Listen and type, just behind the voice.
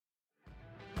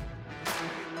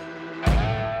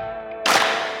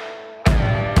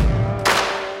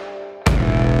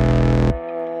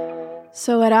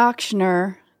So at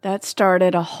Auctioner, that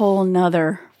started a whole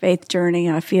nother faith journey,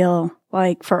 I feel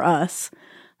like, for us.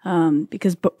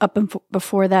 Because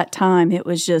before that time, it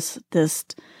was just this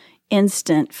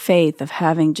instant faith of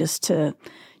having just to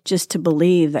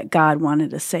believe that God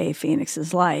wanted to save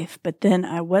Phoenix's life. But then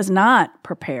I was not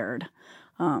prepared.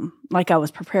 Like I was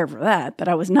prepared for that, but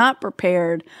I was not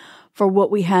prepared for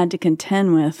what we had to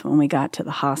contend with when we got to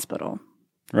the hospital.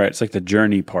 Right. It's like the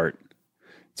journey part.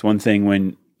 It's one thing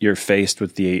when you're faced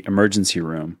with the emergency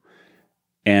room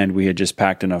and we had just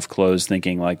packed enough clothes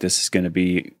thinking like this is going to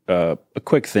be a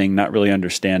quick thing, not really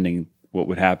understanding what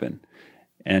would happen.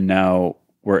 And now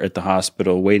we're at the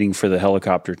hospital waiting for the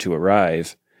helicopter to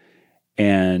arrive.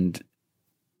 And,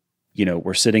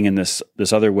 we're sitting in this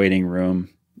other waiting room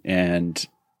and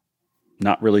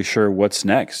not really sure what's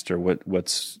next or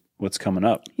what's coming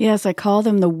up. Yes, I call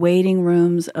them the waiting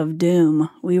rooms of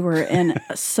doom. We were in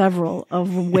several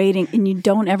of waiting, and you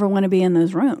don't ever want to be in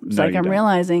those rooms. No, I'm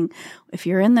realizing if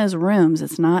you're in those rooms,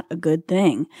 it's not a good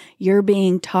thing. You're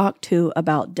being talked to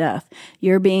about death.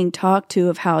 You're being talked to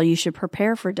of how you should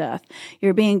prepare for death.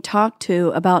 You're being talked to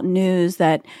about news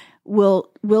that will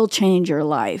change your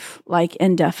life, like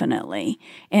indefinitely.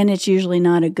 And it's usually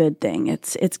not a good thing.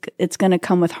 It's going to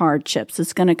come with hardships.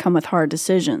 It's going to come with hard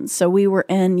decisions. So we were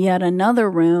in yet another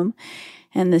room,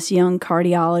 and this young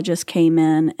cardiologist came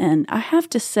in, and I have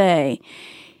to say,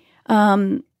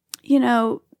 the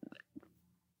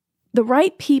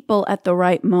right people at the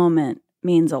right moment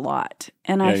means a lot.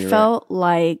 And I felt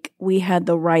like we had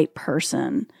the right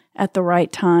person at the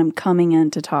right time coming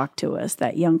in to talk to us,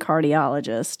 that young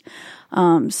cardiologist,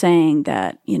 saying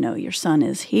that, your son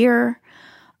is here.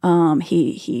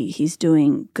 He's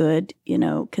doing good,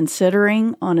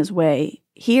 considering on his way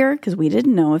here, because we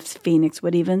didn't know if Phoenix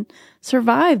would even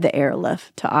survive the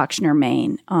airlift to Auctioner,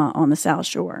 Maine, on the South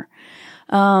Shore.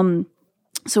 So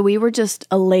we were just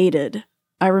elated.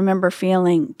 I remember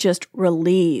feeling just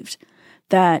relieved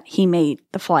that he made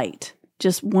the flight.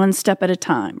 Just one step at a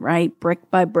time, right? Brick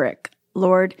by brick.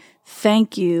 Lord,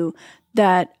 thank you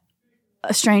that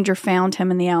a stranger found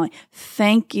him in the alley.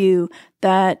 Thank you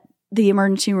that the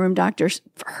emergency room doctors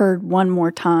heard one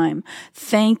more time.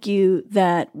 Thank you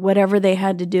that whatever they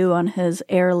had to do on his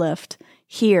airlift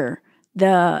here,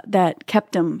 that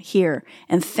kept him here.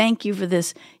 And thank you for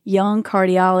this young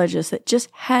cardiologist that just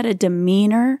had a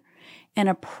demeanor and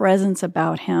a presence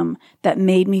about him that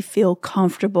made me feel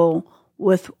comfortable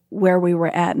with where we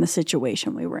were at in the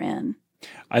situation we were in.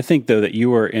 I think, though, that you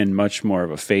were in much more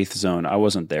of a faith zone. I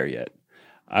wasn't there yet.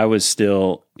 I was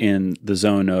still in the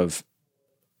zone of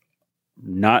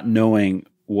not knowing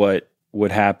what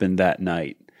would happen that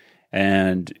night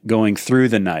and going through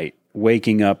the night,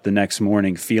 waking up the next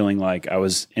morning feeling like I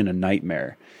was in a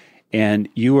nightmare. And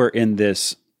you were in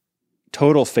this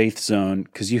total faith zone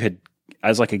because I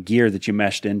was like a gear that you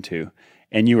meshed into,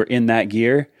 and you were in that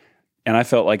gear. And I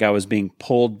felt like I was being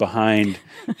pulled behind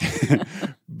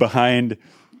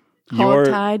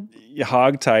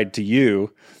hogtied to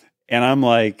you. And I'm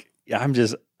like,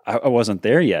 I wasn't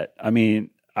there yet. I mean,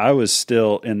 I was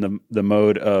still in the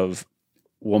mode of,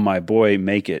 will my boy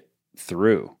make it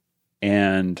through?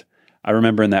 And I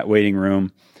remember in that waiting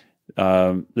room,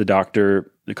 the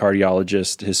doctor, the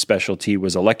cardiologist, his specialty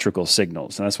was electrical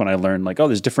signals. And that's when I learned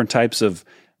there's different types of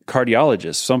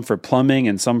cardiologists, some for plumbing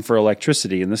and some for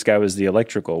electricity, and this guy was the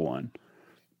electrical one.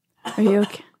 Are you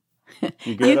okay?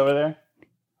 You good over there?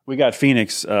 We got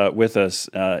Phoenix with us.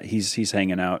 He's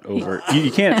hanging out over.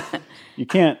 You can't.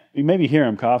 You maybe hear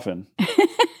him coughing,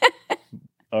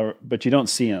 but you don't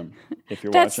see him if you're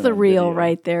watching. That's the real video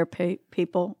right there,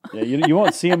 people. Yeah, you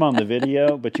won't see him on the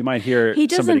video, but you might hear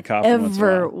somebody coughing. He doesn't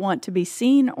ever want to be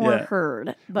seen or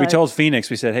heard. But we told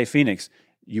Phoenix. We said, "Hey, Phoenix,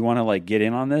 you want to get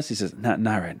in on this?" He says, "Not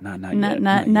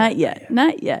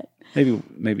yet.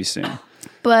 Maybe soon."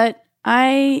 But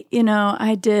I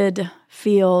did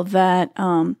feel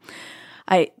that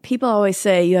people always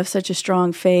say you have such a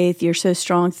strong faith, you're so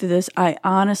strong through this. I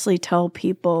honestly tell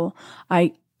people,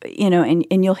 and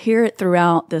you'll hear it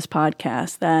throughout this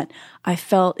podcast, that I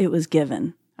felt it was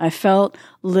given. I felt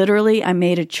literally I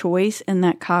made a choice in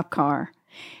that cop car.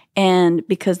 And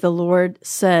because the Lord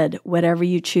said, whatever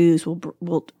you choose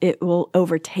it will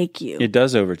overtake you. It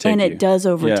does overtake you. And it does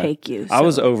overtake you. So. I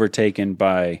was overtaken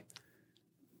by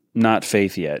not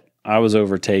faith yet. I was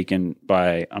overtaken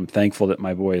by, I'm thankful that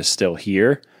my boy is still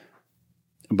here,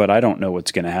 but I don't know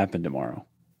what's going to happen tomorrow.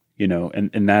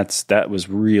 And that was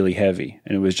really heavy.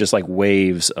 And it was just like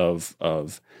waves of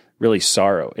really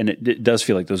sorrow. And it does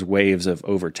feel like those waves of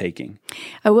overtaking.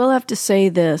 I will have to say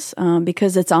this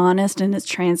because it's honest and it's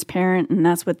transparent, and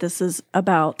that's what this is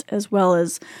about, as well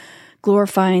as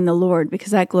glorifying the Lord,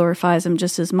 because that glorifies him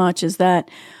just as much, is that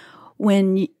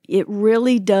when it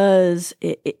really does,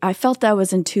 I felt I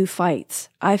was in two fights.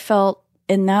 I felt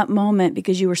in that moment,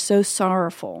 because you were so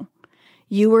sorrowful,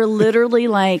 you were literally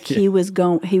like he was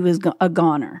a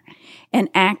goner and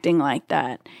acting like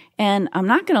that. And I'm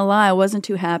not going to lie, I wasn't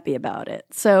too happy about it.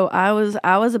 So I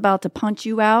was about to punch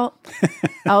you out.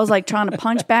 I was like trying to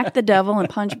punch back the devil and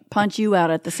punch you out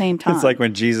at the same time. It's like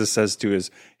when Jesus says to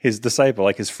his disciple,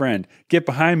 like his friend, "Get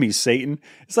behind me, Satan."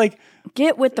 It's like,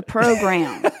 get with the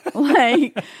program.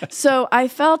 So I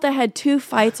felt I had two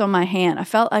fights on my hand. I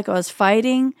felt like I was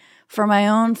fighting for my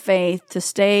own faith to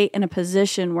stay in a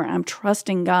position where I'm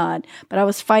trusting God, but I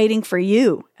was fighting for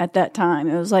you at that time.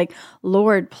 It was like,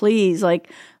 Lord, please, like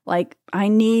I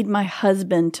need my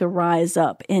husband to rise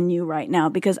up in you right now,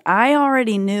 because I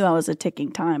already knew I was a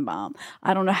ticking time bomb.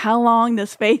 I don't know how long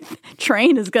this faith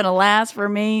train is going to last for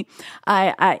me.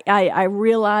 I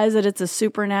realize that it's a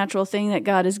supernatural thing that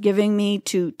God is giving me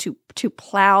to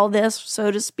plow this,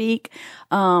 so to speak,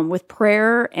 with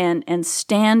prayer and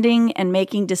standing and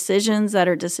making decisions that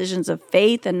are decisions of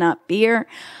faith and not fear.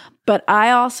 But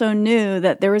I also knew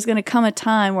that there was going to come a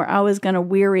time where I was going to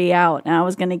weary out and I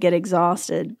was going to get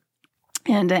exhausted.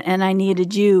 And I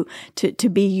needed you to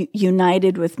be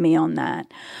united with me on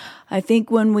that. I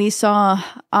think when we saw,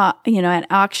 at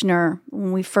Auctioner,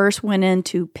 when we first went in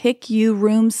to pick you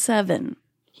room 7,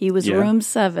 he was room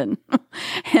 7.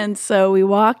 And so we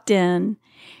walked in,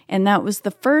 and that was the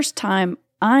first time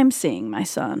I'm seeing my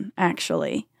son,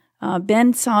 actually.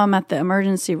 Ben saw him at the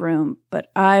emergency room, but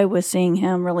I was seeing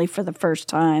him really for the first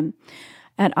time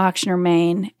at Auctioner,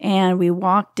 Maine. And we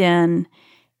walked in,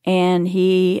 and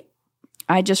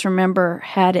I just remember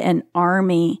had an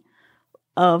army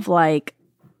of like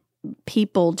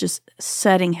people just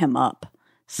setting him up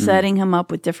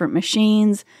with different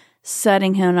machines,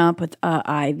 setting him up with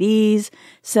IVs,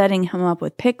 setting him up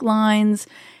with PICC lines.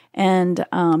 And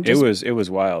it was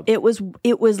wild. It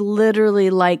was literally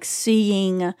like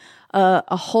seeing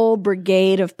a whole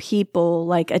brigade of people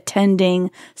like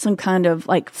attending some kind of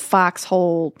like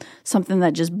foxhole, something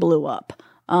that just blew up.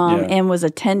 And was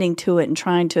attending to it and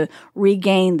trying to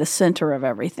regain the center of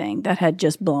everything that had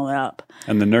just blown up.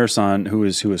 And the nurse who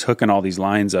was hooking all these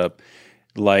lines up,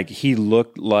 like he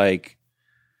looked like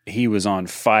he was on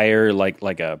fire,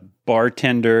 like a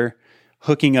bartender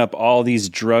hooking up all these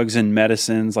drugs and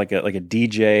medicines, like a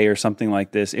DJ or something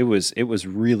like this. It was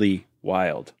really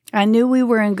wild. I knew we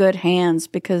were in good hands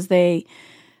because they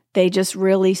just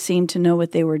really seemed to know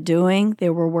what they were doing. They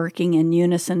were working in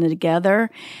unison together.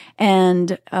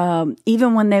 And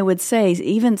even when they would say,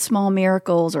 even small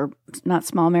miracles, or not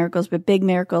small miracles, but big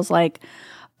miracles like,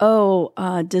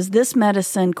 does this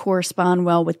medicine correspond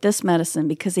well with this medicine?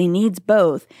 Because he needs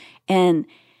both. And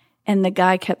the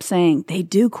guy kept saying, they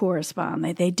do correspond.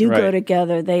 They do go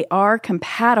together. They are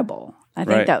compatible. I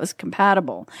think that was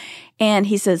compatible. And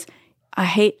he says,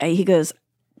 he goes,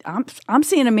 I'm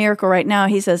seeing a miracle right now.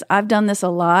 He says, I've done this a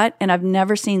lot, and I've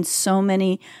never seen so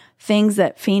many things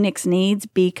that Phoenix needs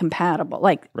be compatible.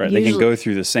 Like they can go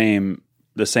through the same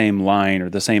line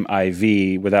or the same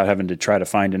IV without having to try to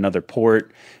find another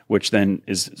port, which then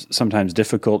is sometimes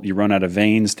difficult. You run out of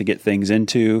veins to get things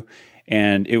into,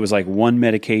 and it was like one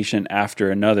medication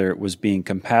after another was being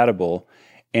compatible,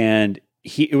 and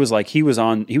it was like he was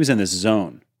in this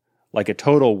zone, like a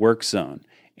total work zone,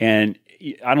 and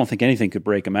I don't think anything could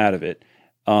break him out of it.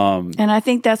 And I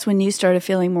think that's when you started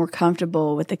feeling more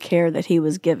comfortable with the care that he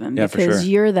was given, because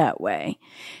you're that way.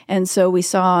 And so we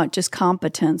saw just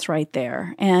competence right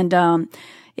there. And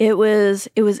it was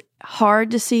hard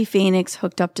to see Phoenix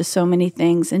hooked up to so many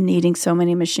things and needing so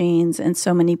many machines and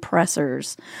so many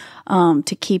pressors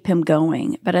to keep him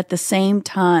going. But at the same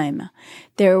time,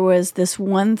 there was this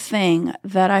one thing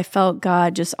that I felt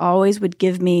God just always would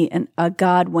give me a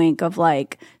God wink of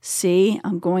like, see,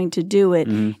 I'm going to do it.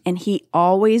 Mm-hmm. And he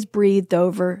always breathed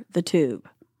over the tube.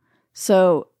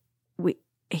 So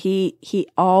he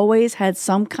always had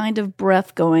some kind of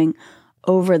breath going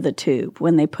over the tube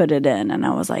when they put it in. And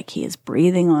I was like, he is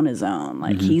breathing on his own.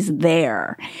 Like he's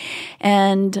there.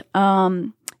 And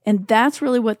that's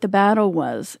really what the battle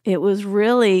was. It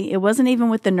wasn't even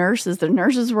with the nurses. The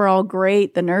nurses were all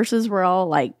great. The nurses were all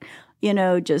like,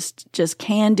 just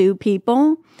can-do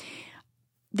people.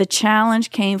 The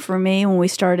challenge came for me when we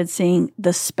started seeing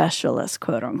the specialists,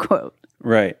 quote unquote.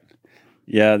 Right.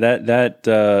 Yeah.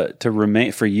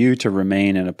 That for you to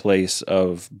remain in a place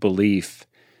of belief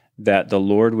that the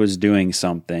Lord was doing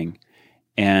something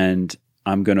and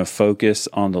I'm going to focus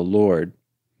on the Lord,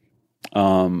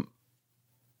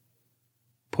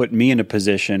 put me in a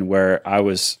position where I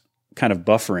was kind of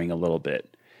buffering a little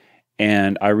bit.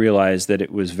 And I realized that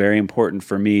it was very important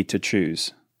for me to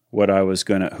choose who I was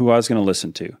going to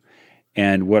listen to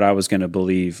and what I was going to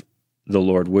believe the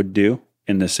Lord would do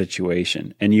in this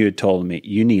situation. And you had told me,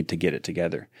 you need to get it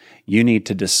together. You need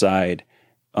to decide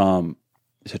to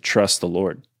trust the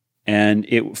Lord. And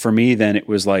for me, then it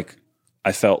was like,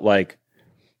 I felt like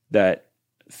that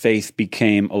faith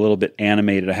became a little bit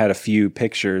animated. I had a few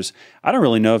pictures. I don't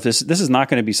really know if this is not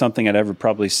going to be something I'd ever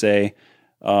probably say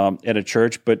at a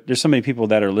church, but there's so many people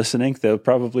that are listening, they'll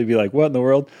probably be like, what in the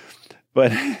world?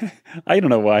 But I don't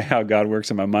know how God works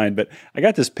in my mind, but I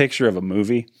got this picture of a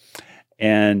movie,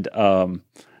 and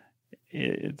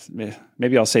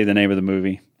maybe I'll say the name of the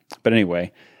movie. But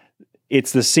anyway,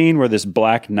 it's the scene where this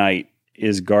Black Knight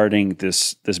is guarding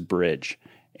this bridge,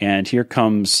 and here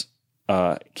comes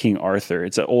King Arthur.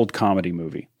 It's an old comedy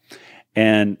movie,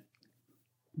 and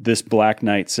this Black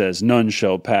Knight says, "None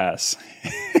shall pass."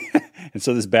 And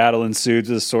so this battle ensues,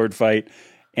 a sword fight,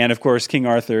 and of course King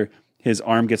Arthur, his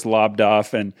arm gets lobbed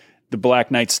off, and the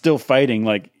Black Knight's still fighting.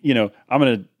 Like,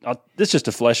 this is just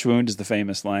a flesh wound, is the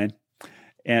famous line.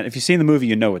 And if you've seen the movie,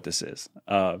 you know what this is.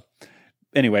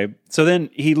 Anyway, so then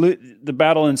the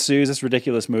battle ensues. This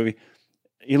ridiculous movie.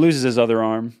 He loses his other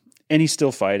arm, and he's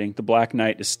still fighting. The Black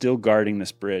Knight is still guarding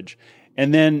this bridge.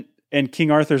 And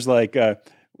King Arthur's like,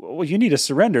 well, you need to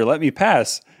surrender. Let me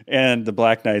pass. And the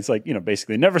Black Knight's like,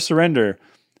 basically never surrender.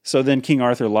 So then King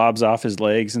Arthur lobs off his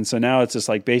legs. And so now it's just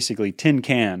like basically tin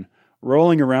can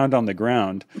rolling around on the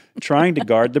ground, trying to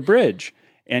guard the bridge.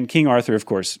 And King Arthur, of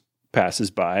course,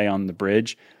 passes by on the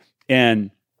bridge.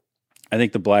 And I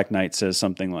think the Black Knight says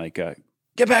something like,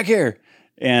 get back here.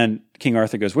 And King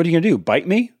Arthur goes, what are you going to do? Bite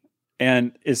me?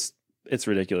 And it's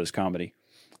ridiculous comedy.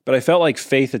 But I felt like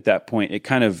faith at that point, it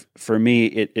kind of, for me,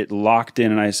 it locked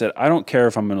in. And I said, I don't care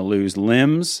if I'm going to lose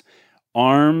limbs,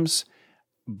 arms,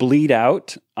 bleed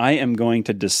out. I am going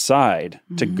to decide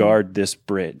to guard this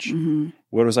bridge. Mm-hmm.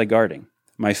 What was I guarding?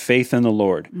 My faith in the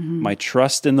Lord, my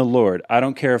trust in the Lord. I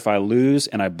don't care if I lose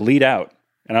and I bleed out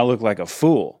and I look like a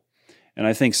fool. And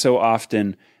I think so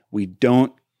often we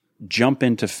don't jump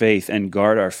into faith and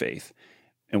guard our faith.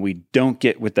 And we don't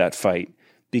get with that fight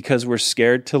because we're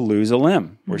scared to lose a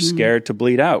limb. We're scared to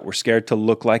bleed out. We're scared to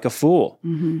look like a fool.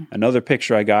 Another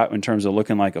picture I got in terms of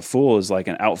looking like a fool is like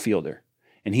an outfielder.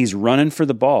 And he's running for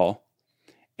the ball,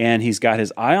 and he's got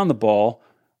his eye on the ball,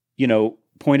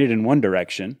 pointed in one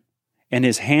direction, and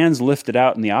his hands lifted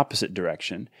out in the opposite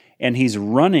direction. And he's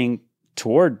running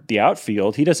toward the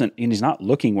outfield. He's not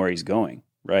looking where he's going,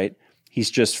 right? He's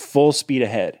just full speed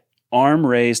ahead, arm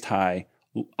raised high,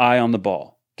 eye on the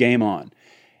ball, game on.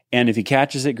 And if he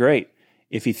catches it, great.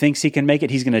 If he thinks he can make it,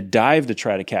 he's going to dive to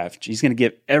try to catch. He's going to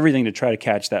give everything to try to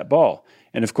catch that ball.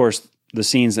 And of course, the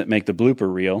scenes that make the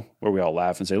blooper reel, where we all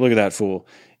laugh and say, look at that fool,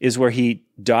 is where he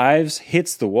dives,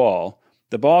 hits the wall,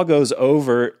 the ball goes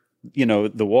over,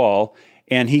 the wall,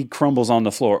 and he crumbles on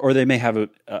the floor. Or they may have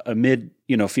a mid,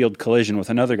 field collision with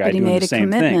another guy doing the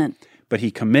same thing. But he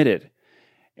committed.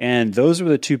 And those were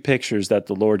the two pictures that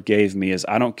the Lord gave me, is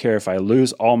I don't care if I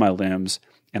lose all my limbs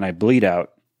and I bleed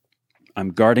out,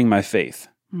 I'm guarding my faith.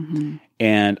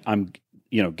 And I'm,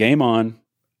 game on,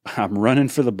 I'm running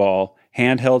for the ball,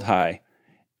 hand held high,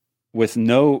 with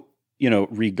no,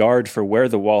 regard for where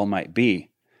the wall might be.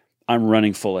 I'm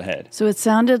running full ahead. So it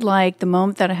sounded like the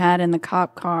moment that I had in the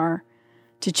cop car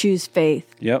to choose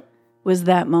faith. Yep. Was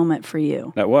that moment for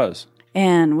you. That was.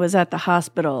 And was at the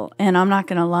hospital. And I'm not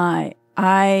going to lie,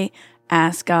 I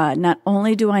asked God, not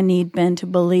only do I need Ben to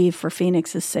believe for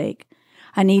Phoenix's sake,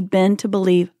 I need Ben to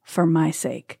believe for my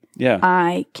sake. Yeah.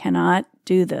 I cannot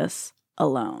do this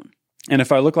alone. And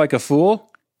if I look like a fool,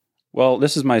 well,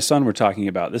 this is my son we're talking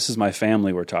about. This is my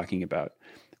family we're talking about.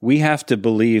 We have to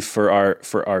believe for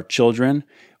our children.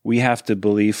 We have to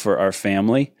believe for our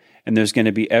family. And there's going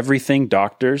to be everything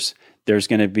doctors. There's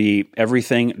going to be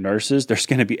everything nurses. There's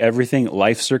going to be everything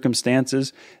life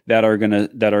circumstances that are going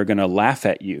to laugh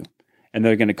at you, and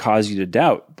they're going to cause you to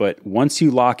doubt. But once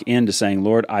you lock into saying,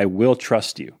 Lord, I will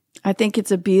trust you. I think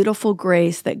it's a beautiful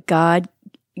grace that God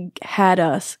had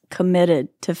us committed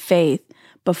to faith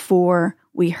before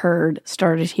we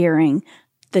started hearing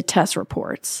the test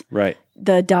reports. Right.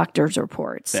 The doctor's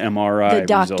reports. The MRI the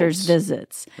doctor's results.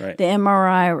 Visits. Right. The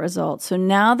MRI results. So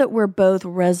now that we're both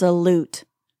resolute,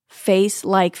 face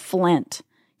like flint,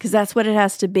 because that's what it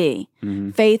has to be.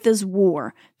 Faith is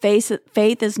war. Faith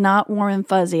is not warm and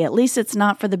fuzzy. At least it's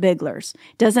not for the Biglers.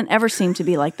 It doesn't ever seem to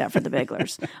be like that for the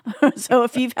Biglers. So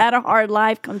if you've had a hard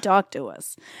life, come talk to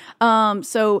us.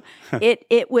 So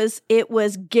it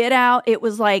was get out. It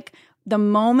was like the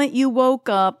moment you woke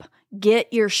up,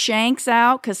 Get your shanks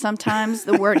out, because sometimes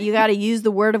the word, you got to use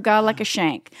the word of God like a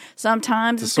shank.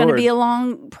 Sometimes it's going to be a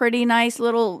long, pretty nice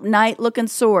little knight-looking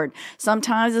sword.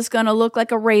 Sometimes it's going to look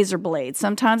like a razor blade.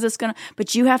 Sometimes it's going to,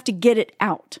 but you have to get it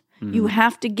out. You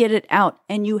have to get it out,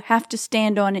 and you have to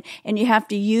stand on it, and you have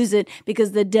to use it,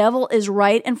 because the devil is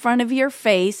right in front of your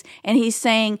face, and he's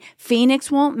saying, Phoenix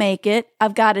won't make it.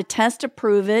 I've got a test to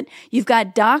prove it. You've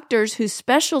got doctors whose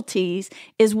specialties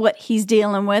is what he's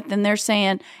dealing with, and they're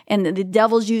saying, and the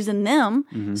devil's using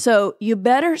them. So you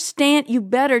better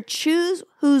choose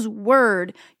whose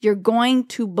word you're going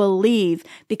to believe,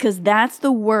 because that's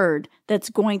the word that's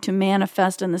going to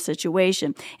manifest in the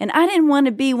situation. And I didn't want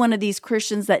to be one of these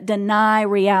Christians that deny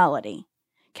reality.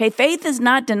 Okay, faith is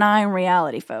not denying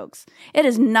reality, folks. It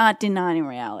is not denying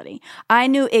reality. I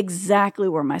knew exactly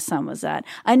where my son was at.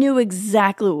 I knew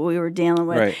exactly what we were dealing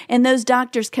with. Right. And those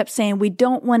doctors kept saying, we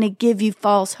don't want to give you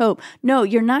false hope. No,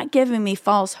 you're not giving me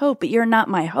false hope, but you're not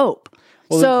my hope.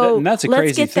 Well, so and that's a let's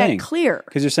crazy get thing, that clear.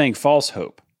 Because you're saying false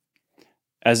hope,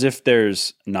 as if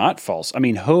there's not false. I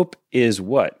mean, hope is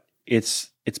what? It's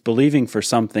believing for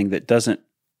something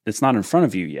that's not in front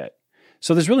of you yet.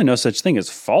 So there's really no such thing as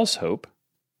false hope.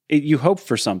 You hope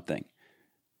for something.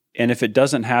 And if it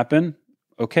doesn't happen,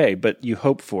 okay, but you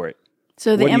hope for it.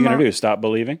 So what are you going to do? Stop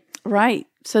believing? Right.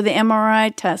 So the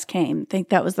MRI test came. I think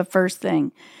that was the first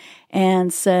thing.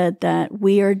 And said that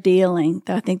we are dealing,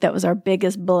 I think that was our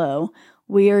biggest blow.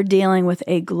 We are dealing with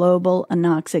a global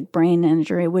anoxic brain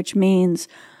injury, which means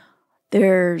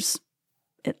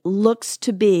it looks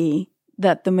to be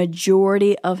that the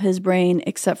majority of his brain,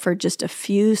 except for just a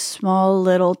few small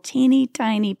little teeny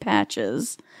tiny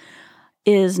patches,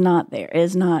 is not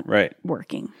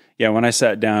working. Yeah, when I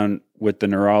sat down with the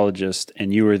neurologist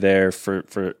and you were there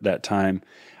for that time,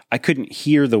 I couldn't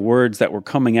hear the words that were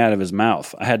coming out of his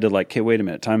mouth. I had to okay, wait a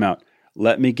minute, time out.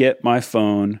 Let me get my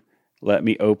phone. Let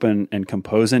me open and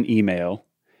compose an email.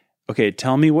 Okay,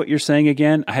 tell me what you're saying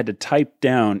again. I had to type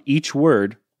down each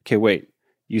word. Okay, wait.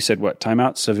 You said what?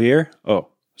 Timeout? Severe? Oh,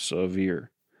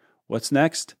 severe. What's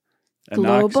next?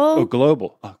 Global? Oh,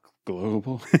 global. Oh,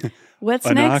 global. What's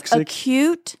next?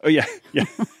 Acute? Oh, yeah.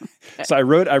 So I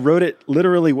wrote it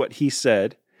literally what he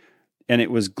said, and it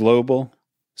was global,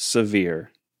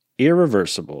 severe,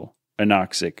 irreversible,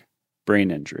 anoxic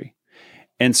brain injury.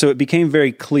 And so it became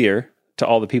very clear to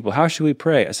all the people, how should we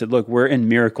pray? I said, look, we're in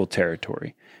miracle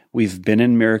territory. We've been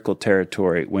in miracle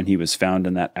territory when he was found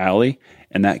in that alley,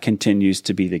 and that continues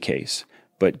to be the case.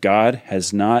 But God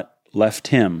has not left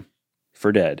him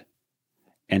for dead,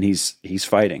 and he's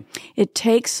fighting. It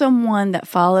takes someone that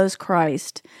follows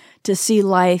Christ to see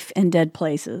life in dead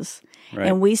places. Right.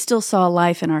 And we still saw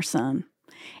life in our son.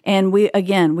 And we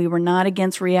were not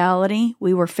against reality.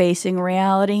 We were facing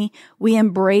reality. We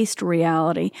embraced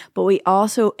reality, but we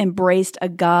also embraced a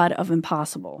God of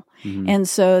impossible. Mm-hmm. And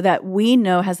so that we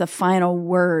know has the final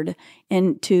word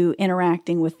into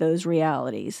interacting with those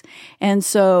realities. And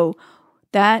so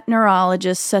that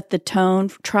neurologist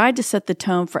tried to set the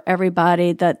tone for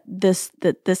everybody that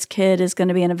this kid is going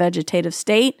to be in a vegetative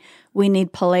state. We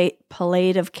need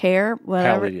palliative care,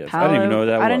 whatever. Palliative. I didn't even know what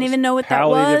that was. I don't even know what that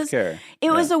was. Was. Care.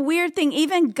 It was a weird thing.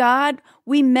 Even God,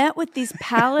 we met with these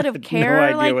palliative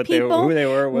care people. Who they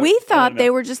were. We thought they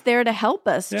were just there to help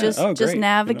us, just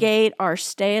navigate our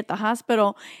stay at the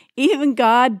hospital. Even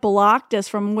God blocked us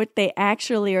from what they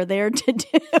actually are there to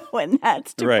do, and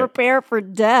that's to prepare for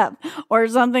death or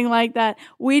something like that.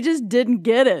 We just didn't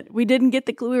get it. We didn't get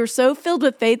we were so filled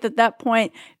with faith at that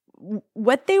point.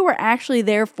 What they were actually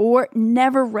there for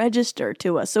never registered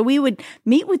to us. So we would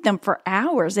meet with them for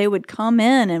hours. They would come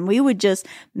in and we would just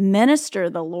minister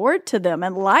the Lord to them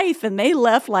and life. And they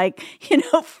left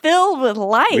filled with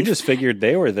life. We just figured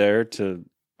they were there to,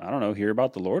 I don't know, hear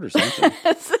about the Lord or something.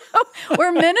 So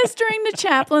we're ministering to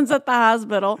chaplains at the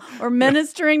hospital. We're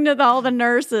ministering to all the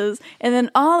nurses. And then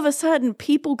all of a sudden,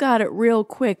 people got it real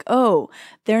quick. Oh,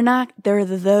 they're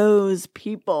those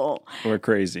people. We're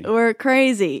crazy.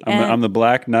 I'm the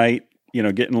Black Knight,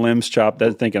 getting limbs chopped,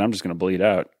 thinking I'm just going to bleed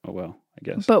out. Oh, well, I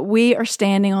guess. But we are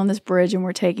standing on this bridge and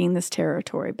we're taking this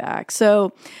territory back.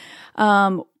 So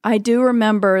I do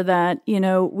remember that,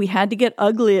 we had to get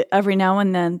ugly every now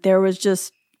and then. There was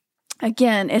just,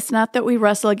 again, it's not that we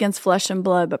wrestle against flesh and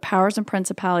blood, but powers and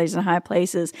principalities in high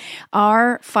places.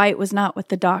 Our fight was not with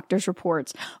the doctor's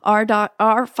reports.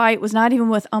 Our fight was not even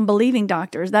with unbelieving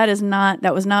doctors. That was not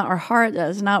our heart.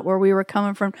 That is not where we were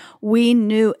coming from. We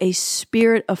knew a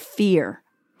spirit of fear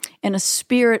and a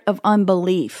spirit of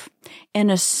unbelief and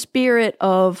a spirit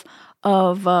of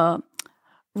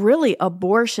really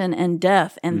abortion and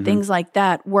death and things like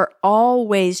that were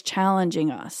always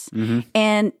challenging us.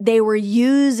 And they were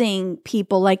using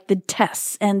people like the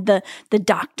tests and the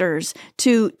doctors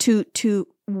to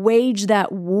wage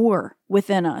that war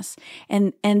within us.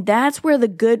 And that's where the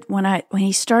good, when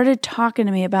he started talking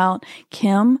to me about,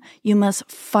 Kim, you must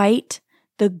fight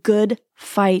the good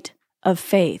fight of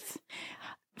faith.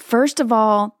 First of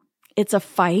all, it's a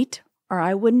fight, or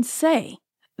I wouldn't say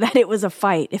that it was a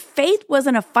fight. If faith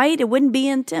wasn't a fight, it wouldn't be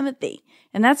in Timothy.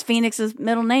 And that's Phoenix's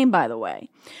middle name, by the way.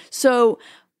 So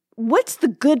what's the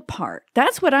good part?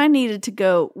 That's what I needed to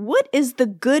go. What is the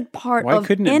good part of any of this? Why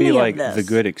couldn't it be like the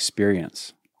good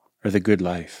experience or the good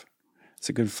life? It's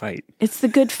a good fight. It's the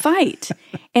good fight.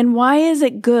 And why is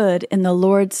it good? And the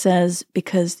Lord says,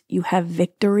 because you have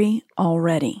victory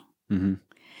already.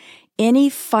 Any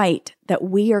fight that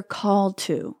we are called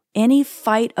to, any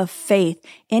fight of faith,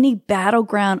 any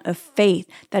battleground of faith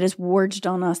that is waged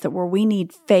on us, that where we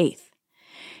need faith,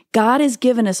 God has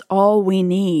given us all we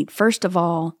need, first of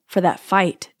all, for that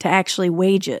fight, to actually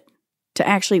wage it, to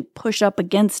actually push up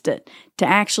against it, to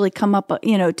actually come up,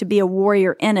 to be a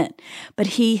warrior in it. But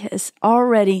He has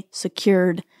already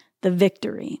secured the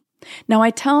victory. Now, I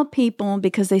tell people,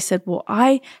 because they said, well,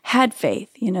 I had faith,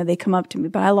 they come up to me,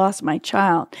 but I lost my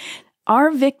child.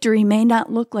 Our victory may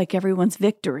not look like everyone's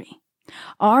victory.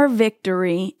 Our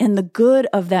victory and the good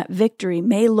of that victory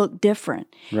may look different.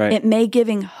 Right. It may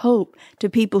giving hope to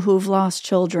people who have lost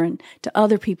children, to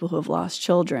other people who have lost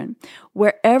children.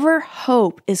 Wherever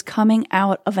hope is coming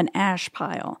out of an ash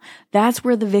pile, that's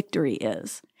where the victory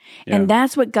is. Yeah. And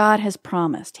that's what God has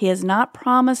promised. He has not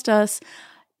promised us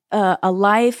a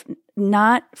life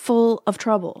not full of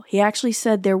trouble. He actually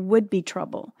said there would be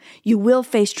trouble. You will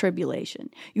face tribulation.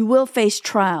 You will face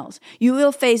trials. You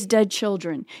will face dead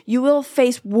children. You will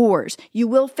face wars. You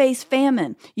will face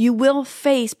famine. You will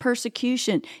face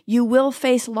persecution. You will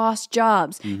face lost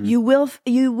jobs. You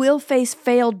will face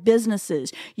failed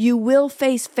businesses. You will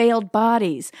face failed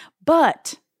bodies.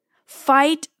 But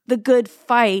fight the good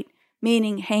fight,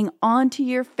 meaning hang on to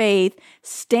your faith,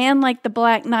 stand like the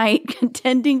Black Knight,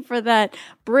 contending for that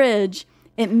bridge.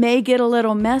 It may get a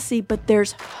little messy, but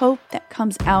there's hope that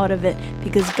comes out of it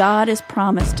because God has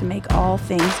promised to make all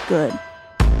things good.